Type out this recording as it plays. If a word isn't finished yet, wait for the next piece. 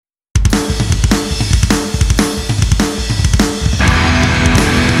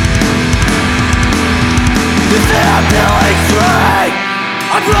I'm feeling free.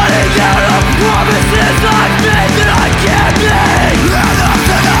 I'm running out of promises I've made that I can't meet. Enough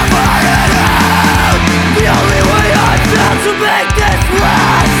to never end out. The only way I've found to make this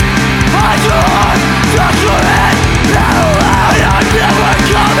last. Hide your heart, tuck your head, battle out. I'm never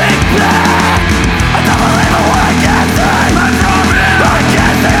coming back. I don't believe in what I can't see. I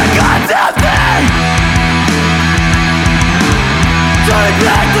can't see a goddamn thing. Turning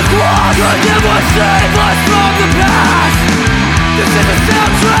back the clock could never save us from the past. This is a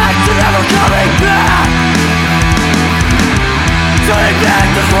soundtrack to never coming back. Turning back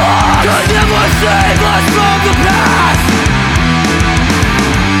the clock could never save us from the past.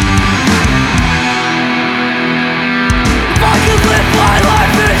 If I could live my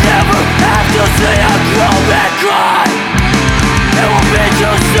life and never have to see a grown man cry, it won't be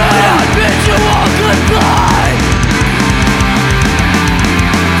too soon. I'd bid you all goodbye.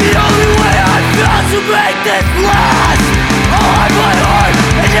 The only way I've found to make this last. I'll hide my heart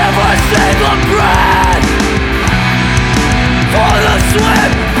and never save a breath for the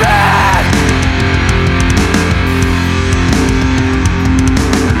swim back.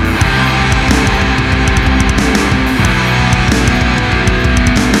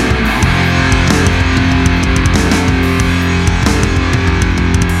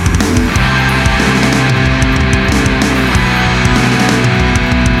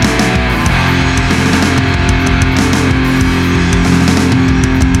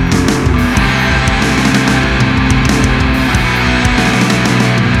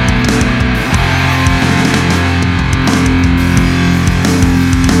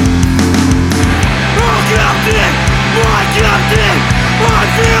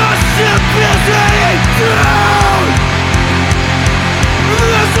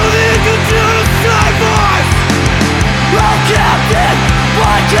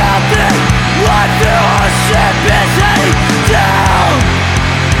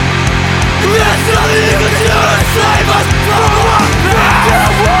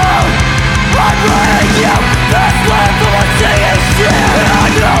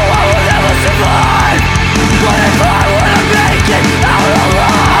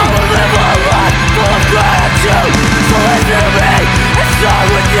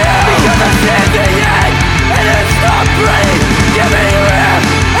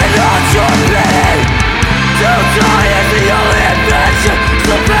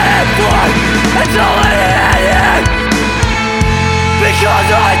 Because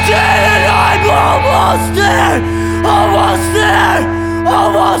I did and I'm almost there, almost there,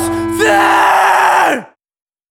 almost there.